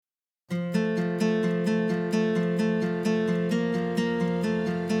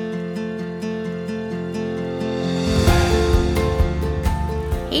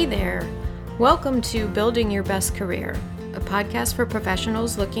Welcome to Building Your Best Career, a podcast for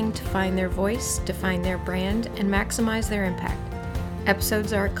professionals looking to find their voice, define their brand, and maximize their impact.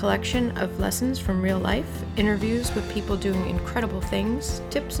 Episodes are a collection of lessons from real life, interviews with people doing incredible things,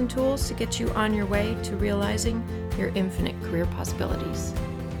 tips and tools to get you on your way to realizing your infinite career possibilities.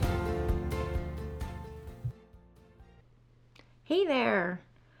 Hey there!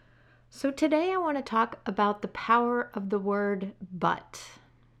 So today I want to talk about the power of the word but.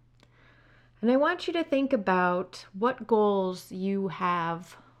 And I want you to think about what goals you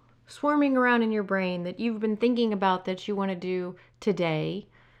have swarming around in your brain that you've been thinking about that you want to do today,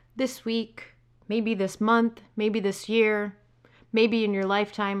 this week, maybe this month, maybe this year, maybe in your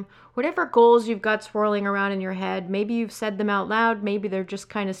lifetime. Whatever goals you've got swirling around in your head, maybe you've said them out loud, maybe they're just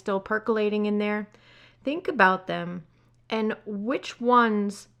kind of still percolating in there. Think about them and which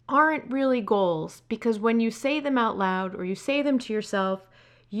ones aren't really goals, because when you say them out loud or you say them to yourself,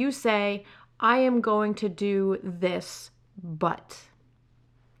 you say, I am going to do this, but.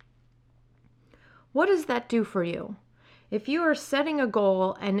 What does that do for you? If you are setting a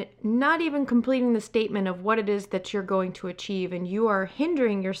goal and not even completing the statement of what it is that you're going to achieve, and you are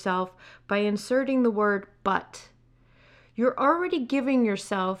hindering yourself by inserting the word but, you're already giving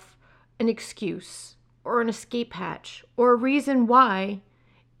yourself an excuse or an escape hatch or a reason why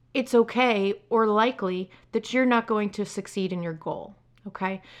it's okay or likely that you're not going to succeed in your goal.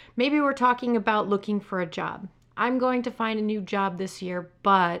 Okay, maybe we're talking about looking for a job. I'm going to find a new job this year,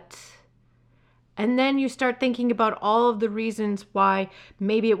 but... And then you start thinking about all of the reasons why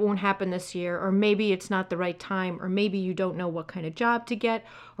maybe it won't happen this year, or maybe it's not the right time, or maybe you don't know what kind of job to get,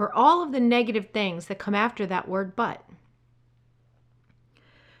 or all of the negative things that come after that word but.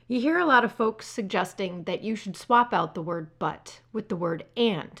 You hear a lot of folks suggesting that you should swap out the word but with the word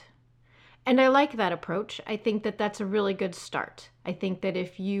and. And I like that approach. I think that that's a really good start. I think that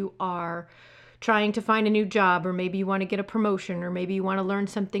if you are trying to find a new job, or maybe you want to get a promotion, or maybe you want to learn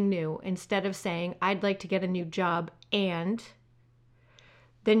something new, instead of saying, I'd like to get a new job, and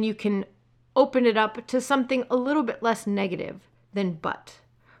then you can open it up to something a little bit less negative than but,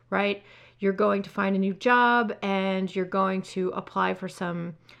 right? You're going to find a new job and you're going to apply for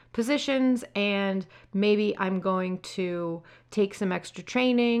some positions, and maybe I'm going to take some extra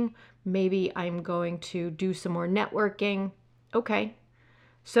training. Maybe I'm going to do some more networking. Okay.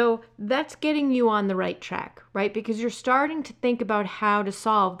 So that's getting you on the right track, right? Because you're starting to think about how to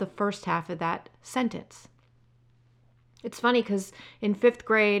solve the first half of that sentence. It's funny because in 5th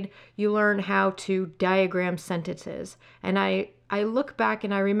grade, you learn how to diagram sentences. And I look back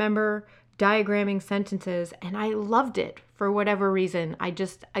and I remember diagramming sentences, and I loved it for whatever reason. I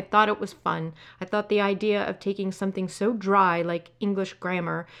thought it was fun. I thought the idea of taking something so dry like English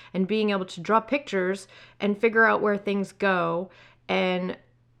grammar and being able to draw pictures and figure out where things go and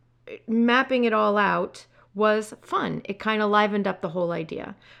mapping it all out was fun. It kind of livened up the whole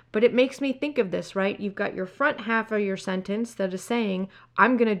idea. But it makes me think of this, right? You've got your front half of your sentence that is saying,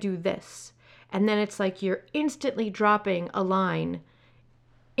 I'm going to do this. And then it's like you're instantly dropping a line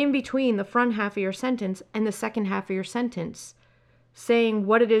in between the front half of your sentence and the second half of your sentence, saying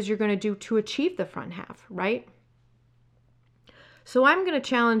what it is you're going to do to achieve the front half, right? So I'm going to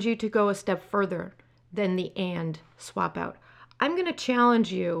challenge you to go a step further than the and swap out. I'm going to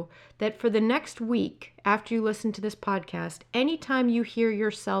challenge you that for the next week, after you listen to this podcast, anytime you hear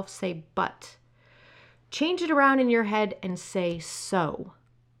yourself say but, change it around in your head and say so.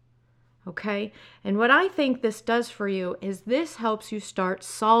 Okay? And what I think this does for you is this helps you start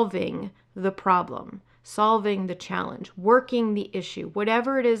solving the problem, solving the challenge, working the issue,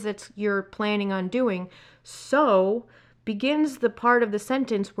 whatever it is that you're planning on doing. So begins the part of the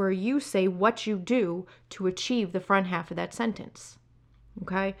sentence where you say what you do to achieve the front half of that sentence.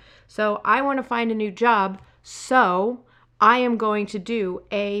 Okay? So I want to find a new job, so I am going to do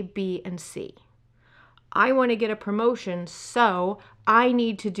A, B, and C. I want to get a promotion, so I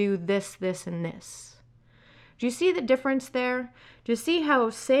need to do this, this, and this. Do you see the difference there? Do you see how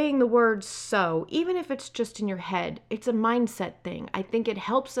saying the word so, even if it's just in your head, it's a mindset thing. I think it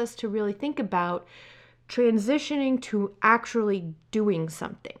helps us to really think about transitioning to actually doing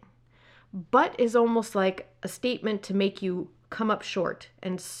something. But is almost like a statement to make you come up short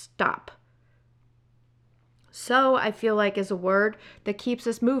and stop. So I feel like is a word that keeps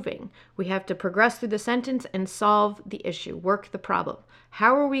us moving. We have to progress through the sentence and solve the issue, work the problem.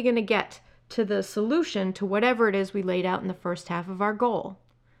 How are we going to get to the solution to whatever it is we laid out in the first half of our goal?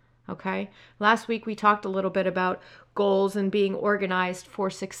 Okay? Last week we talked a little bit about goals and being organized for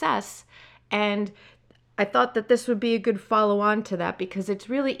success, and I thought that this would be a good follow-on to that, because it's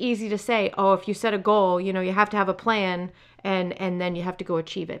really easy to say, oh, if you set a goal, you have to have a plan and then you have to go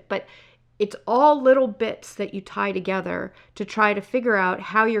achieve it. But It's all little bits that you tie together to try to figure out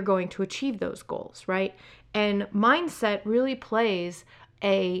how you're going to achieve those goals, right? And mindset really plays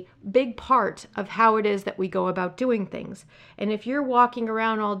a big part of how it is that we go about doing things. And if you're walking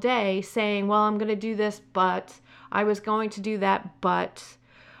around all day saying, well, I'm going to do this, but I was going to do that, but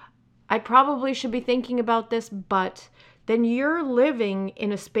I probably should be thinking about this, but then you're living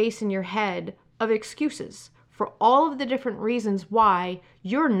in a space in your head of excuses for all of the different reasons why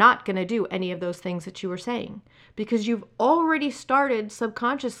you're not going to do any of those things that you were saying, because you've already started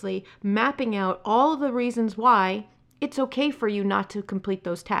subconsciously mapping out all of the reasons why it's okay for you not to complete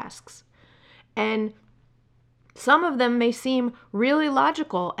those tasks. And some of them may seem really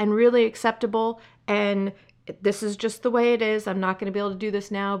logical and really acceptable, and this is just the way it is. I'm not going to be able to do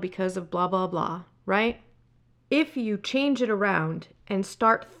this now because of blah, blah, blah, right? If you change it around and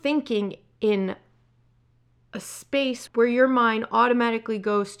start thinking in a space where your mind automatically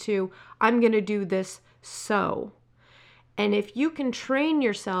goes to, I'm going to do this so. And if you can train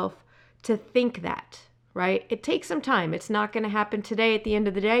yourself to think that, right? It takes some time. It's not going to happen today. At the end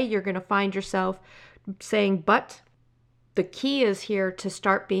of the day, you're going to find yourself saying, but the key is here to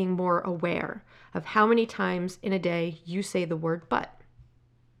start being more aware of how many times in a day you say the word but.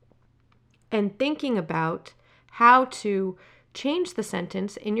 And thinking about how to change the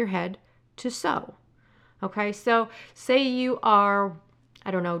sentence in your head to so. Okay, so say you are,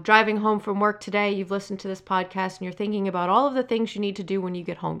 driving home from work today, you've listened to this podcast and you're thinking about all of the things you need to do when you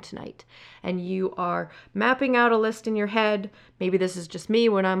get home tonight. And you are mapping out a list in your head. Maybe this is just me.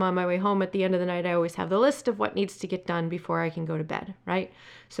 When I'm on my way home at the end of the night, I always have the list of what needs to get done before I can go to bed, right?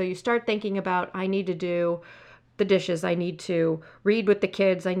 So you start thinking about, I need to do the dishes, I need to read with the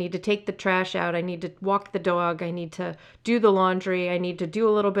kids, I need to take the trash out, I need to walk the dog, I need to do the laundry, I need to do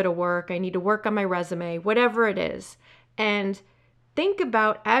a little bit of work, I need to work on my resume, whatever it is. And think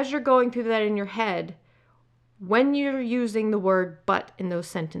about, as you're going through that in your head, when you're using the word but in those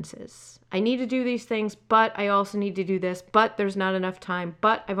sentences. I need to do these things, but I also need to do this, but there's not enough time,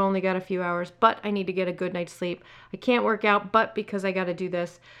 but I've only got a few hours, but I need to get a good night's sleep. I can't work out, but because I got to do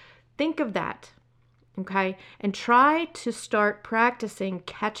this. Think of that. Okay, and try to start practicing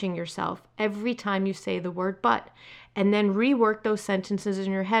catching yourself every time you say the word but, and then rework those sentences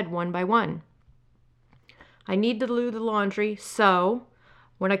in your head one by one. I need to do the laundry, so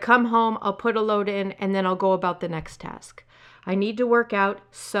when I come home, I'll put a load in and then I'll go about the next task. I need to work out,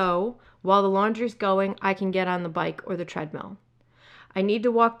 so while the laundry's going, I can get on the bike or the treadmill. I need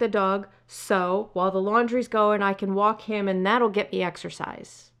to walk the dog, so while the laundry's going, I can walk him and that'll get me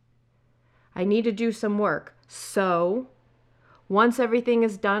exercise. I need to do some work, so once everything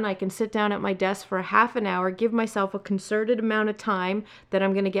is done, I can sit down at my desk for a half an hour, give myself a concerted amount of time that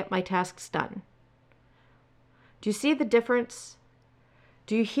I'm going to get my tasks done. Do you see the difference?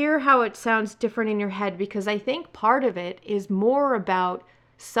 Do you hear how it sounds different in your head? Because I think part of it is more about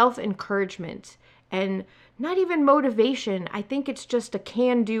self-encouragement and not even motivation. I think it's just a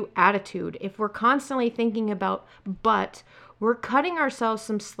can-do attitude. If we're constantly thinking about but, we're cutting ourselves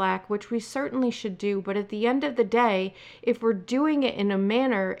some slack, which we certainly should do. But at the end of the day, if we're doing it in a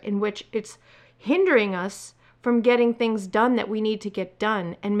manner in which it's hindering us from getting things done that we need to get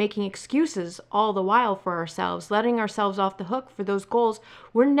done and making excuses all the while for ourselves, letting ourselves off the hook for those goals,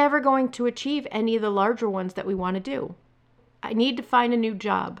 we're never going to achieve any of the larger ones that we want to do. I need to find a new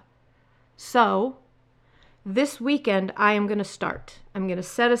job. So this weekend, I am going to start. I'm going to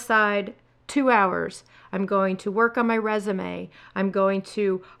set aside 2 hours. I'm going to work on my resume. I'm going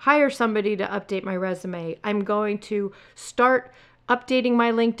to hire somebody to update my resume. I'm going to start updating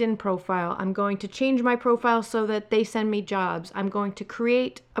my LinkedIn profile. I'm going to change my profile so that they send me jobs. I'm going to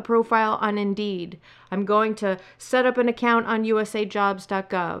create a profile on Indeed. I'm going to set up an account on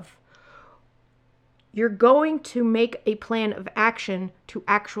usajobs.gov. You're going to make a plan of action to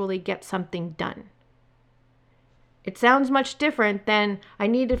actually get something done. It sounds much different than I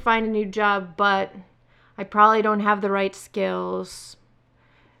need to find a new job, but I probably don't have the right skills.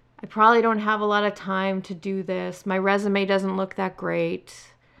 I probably don't have a lot of time to do this. My resume doesn't look that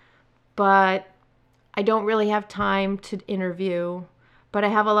great, but I don't really have time to interview. But I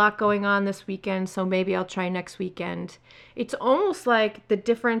have a lot going on this weekend, so maybe I'll try next weekend. It's almost like the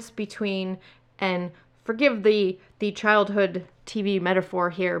difference between, and forgive the childhood TV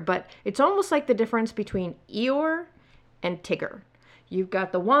metaphor here, but it's almost like the difference between Eeyore and Tigger. You've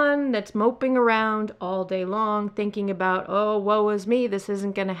got the one that's moping around all day long, thinking about, oh, woe is me, this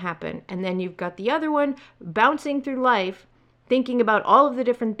isn't going to happen. And then you've got the other one bouncing through life, thinking about all of the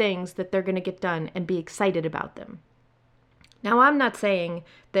different things that they're going to get done and be excited about them. Now, I'm not saying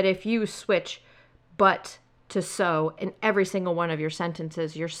that if you switch but to so in every single one of your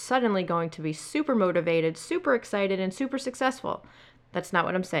sentences, you're suddenly going to be super motivated, super excited, and super successful. That's not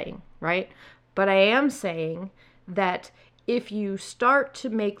what I'm saying, right? But I am saying that if you start to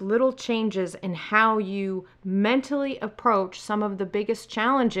make little changes in how you mentally approach some of the biggest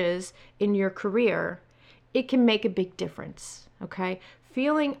challenges in your career, it can make a big difference, okay?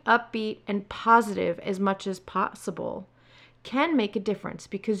 Feeling upbeat and positive as much as possible can make a difference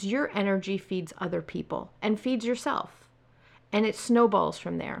because your energy feeds other people and feeds yourself. And it snowballs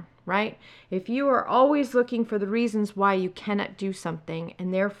from there, right? If you are always looking for the reasons why you cannot do something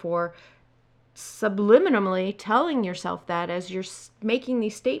and therefore subliminally telling yourself that as you're making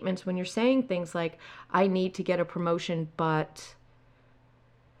these statements, when you're saying things like, I need to get a promotion, but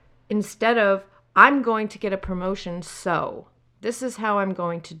instead of, I'm going to get a promotion, so this is how I'm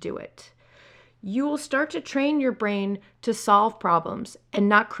going to do it, you will start to train your brain to solve problems and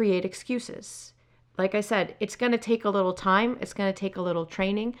not create excuses. Like I said, it's going to take a little time. It's going to take a little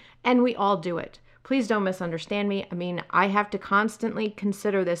training, and we all do it. Please don't misunderstand me. I mean, I have to constantly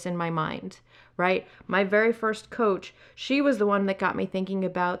consider this in my mind, right? My very first coach, she was the one that got me thinking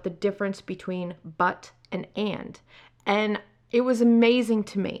about the difference between but and and. And it was amazing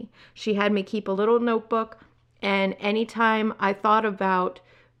to me. She had me keep a little notebook, and anytime I thought about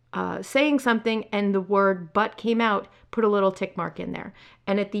saying something and the word but came out, put a little tick mark in there.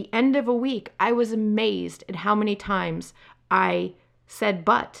 And at the end of a week, I was amazed at how many times I said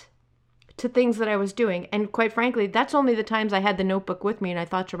but to things that I was doing. And quite frankly, that's only the times I had the notebook with me and I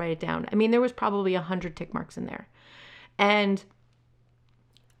thought to write it down. I mean, there was probably 100 tick marks in there. And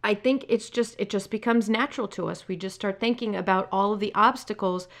I think it just becomes natural to us. We just start thinking about all of the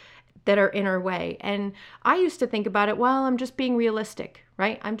obstacles that are in our way. And I used to think about it, well, I'm just being realistic,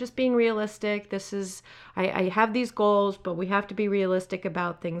 right? I'm just being realistic. I have these goals, but we have to be realistic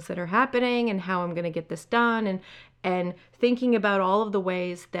about things that are happening and how I'm going to get this done. And thinking about all of the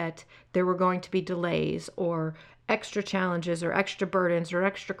ways that there were going to be delays or extra challenges or extra burdens or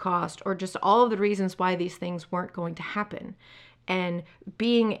extra cost or just all of the reasons why these things weren't going to happen. And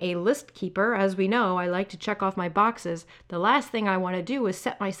being a list keeper, as we know, I like to check off my boxes. The last thing I want to do is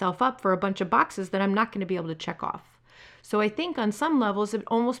set myself up for a bunch of boxes that I'm not going to be able to check off. So I think on some levels it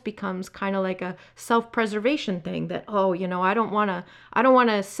almost becomes kind of like a self-preservation thing that, I don't want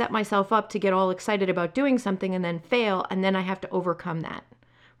to set myself up to get all excited about doing something and then fail, and then I have to overcome that.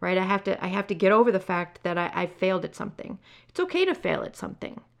 Right? I have to get over the fact that I failed at something. It's okay to fail at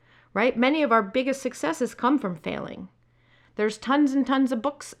something. Right? Many of our biggest successes come from failing. There's tons and tons of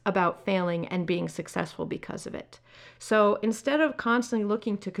books about failing and being successful because of it. So instead of constantly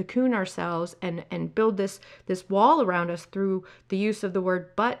looking to cocoon ourselves and build this wall around us through the use of the word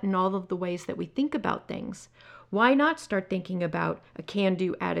but and all of the ways that we think about things, why not start thinking about a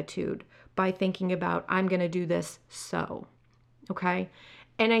can-do attitude by thinking about, I'm going to do this so, okay?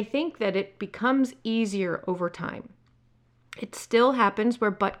 And I think that it becomes easier over time. It still happens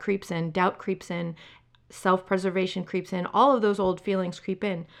where but creeps in, doubt creeps in, self-preservation creeps in, all of those old feelings creep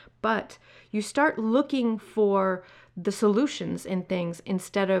in, but you start looking for the solutions in things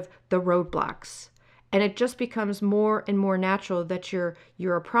instead of the roadblocks. And it just becomes more and more natural that you're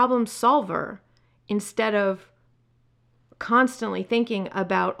a problem solver instead of constantly thinking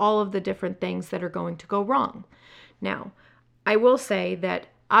about all of the different things that are going to go wrong. Now, I will say that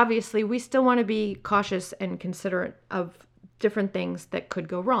obviously we still want to be cautious and considerate of different things that could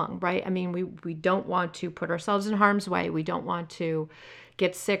go wrong, right? I mean, we don't want to put ourselves in harm's way. We don't want to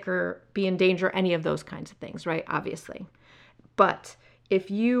get sick or be in danger, any of those kinds of things, right? Obviously. But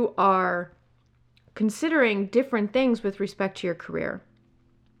if you are considering different things with respect to your career,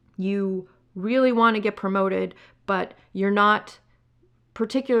 you really want to get promoted, but you're not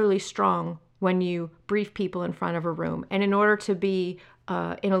particularly strong when you brief people in front of a room. And in order to be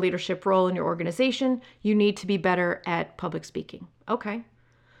in a leadership role in your organization, you need to be better at public speaking. Okay.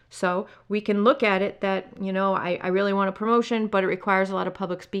 So we can look at it that, I really want a promotion, but it requires a lot of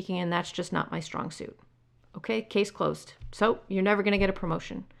public speaking and that's just not my strong suit. Okay. Case closed. So you're never going to get a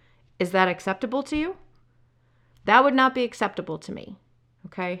promotion. Is that acceptable to you? That would not be acceptable to me.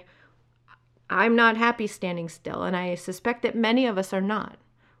 Okay. I'm not happy standing still, and I suspect that many of us are not.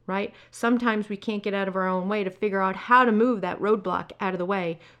 Right? Sometimes we can't get out of our own way to figure out how to move that roadblock out of the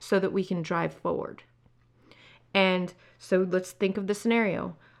way so that we can drive forward. And so let's think of the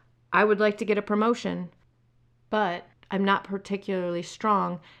scenario. I would like to get a promotion, but I'm not particularly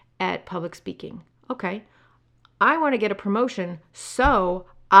strong at public speaking. Okay. I want to get a promotion, so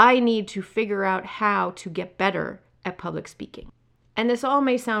I need to figure out how to get better at public speaking. And this all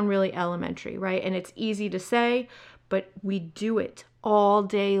may sound really elementary, right? And it's easy to say, but we do it all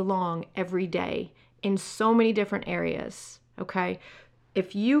day long, every day in so many different areas, okay?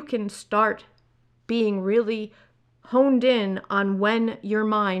 If you can start being really honed in on when your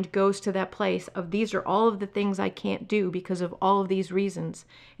mind goes to that place of these are all of the things I can't do because of all of these reasons,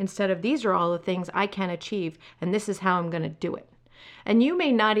 instead of these are all the things I can achieve and this is how I'm going to do it. And you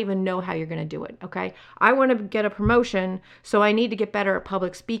may not even know how you're going to do it, okay? I want to get a promotion, so I need to get better at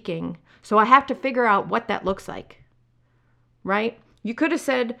public speaking. So I have to figure out what that looks like, right? You could have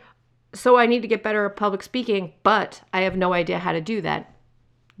said, so I need to get better at public speaking, but I have no idea how to do that.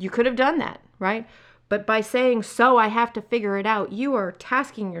 You could have done that, right? But by saying, so I have to figure it out, you are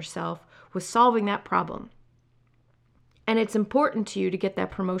tasking yourself with solving that problem. And it's important to you to get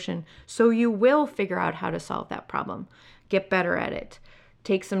that promotion, so you will figure out how to solve that problem. Get better at it.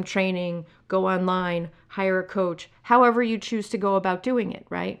 Take some training, go online, hire a coach, however you choose to go about doing it,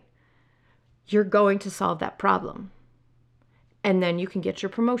 right? You're going to solve that problem. And then you can get your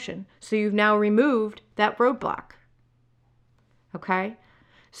promotion. So you've now removed that roadblock. Okay?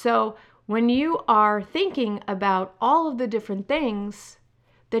 So when you are thinking about all of the different things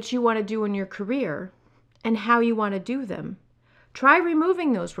that you want to do in your career and how you want to do them, try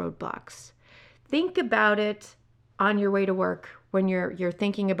removing those roadblocks. Think about it on your way to work when you're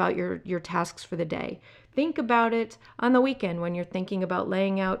thinking about your tasks for the day. Think about it on the weekend when you're thinking about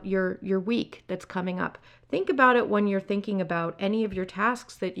laying out your week that's coming up. Think about it when you're thinking about any of your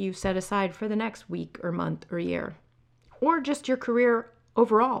tasks that you've set aside for the next week or month or year, or just your career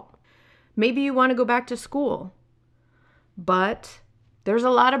overall. Maybe you want to go back to school, but there's a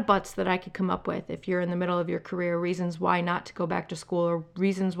lot of buts that I could come up with if you're in the middle of your career, reasons why not to go back to school, or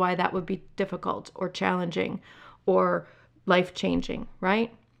reasons why that would be difficult or challenging or life-changing,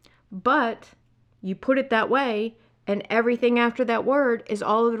 right? But you put it that way, and everything after that word is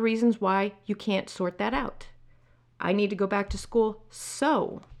all of the reasons why you can't sort that out. I need to go back to school,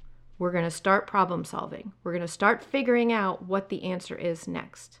 so we're going to start problem solving. We're going to start figuring out what the answer is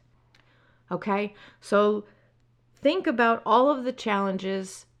next. Okay? So think about all of the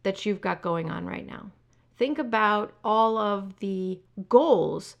challenges that you've got going on right now. Think about all of the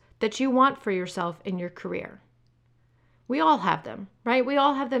goals that you want for yourself in your career. We all have them, right? We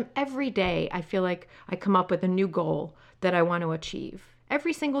all have them every day. I feel like I come up with a new goal that I want to achieve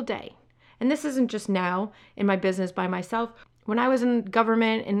every single day. And this isn't just now in my business by myself. When I was in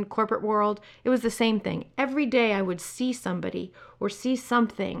government and corporate world, it was the same thing. Every day I would see somebody or see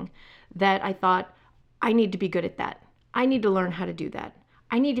something that I thought, I need to be good at that. I need to learn how to do that.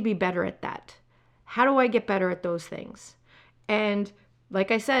 I need to be better at that. How do I get better at those things? And like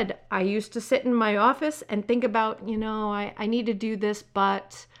I said, I used to sit in my office and think about, I need to do this,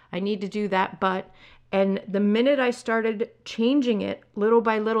 but I need to do that, but. And the minute I started changing it little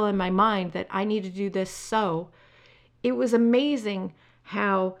by little in my mind that I need to do this, so it was amazing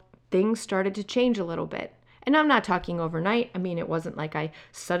how things started to change a little bit. And I'm not talking overnight. I mean, it wasn't like I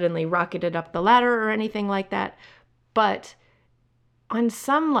suddenly rocketed up the ladder or anything like that. But on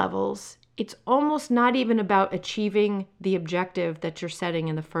some levels, it's almost not even about achieving the objective that you're setting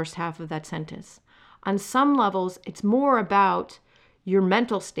in the first half of that sentence. On some levels, it's more about your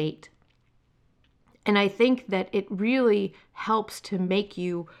mental state. And I think that it really helps to make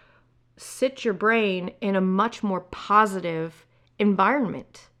you sit your brain in a much more positive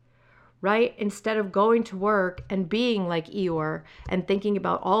environment, right? Instead of going to work and being like Eeyore and thinking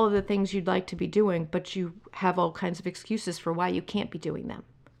about all of the things you'd like to be doing, but you have all kinds of excuses for why you can't be doing them.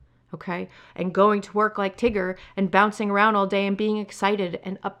 Okay? And going to work like Tigger and bouncing around all day and being excited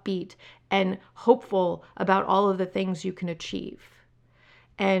and upbeat and hopeful about all of the things you can achieve.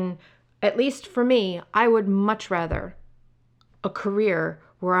 And at least for me, I would much rather a career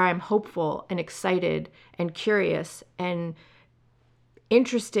where I'm hopeful and excited and curious and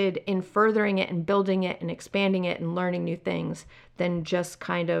interested in furthering it and building it and expanding it and learning new things than just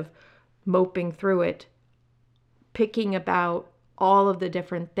kind of moping through it, picking about all of the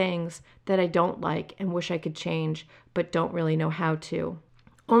different things that I don't like and wish I could change, but don't really know how to.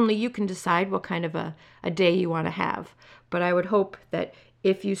 Only you can decide what kind of a day you want to have. But I would hope that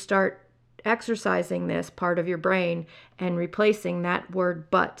if you start exercising this part of your brain and replacing that word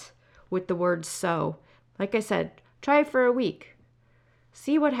but with the word so, like I said, try it for a week.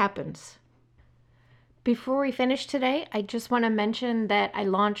 See what happens. Before we finish today, I just want to mention that I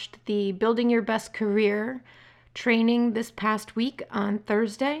launched the Building Your Best Career training this past week on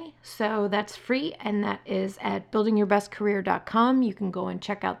Thursday. So that's free, and that is at buildingyourbestcareer.com. You can go and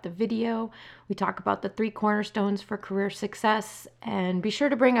check out the video. We talk about the 3 cornerstones for career success, and be sure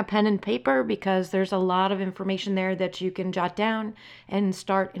to bring a pen and paper because there's a lot of information there that you can jot down and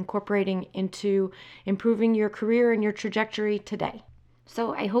start incorporating into improving your career and your trajectory today.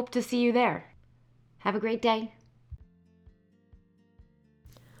 So I hope to see you there. Have a great day.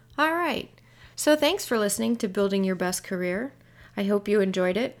 All right. So thanks for listening to Building Your Best Career. I hope you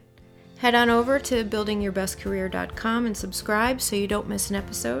enjoyed it. Head on over to buildingyourbestcareer.com and subscribe so you don't miss an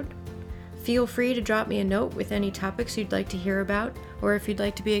episode. Feel free to drop me a note with any topics you'd like to hear about, or if you'd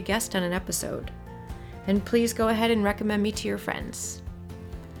like to be a guest on an episode. And please go ahead and recommend me to your friends.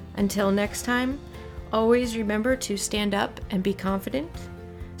 Until next time, always remember to stand up and be confident.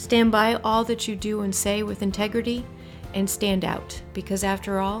 Stand by all that you do and say with integrity, and stand out, because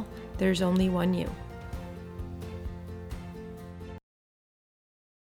after all, there's only one you.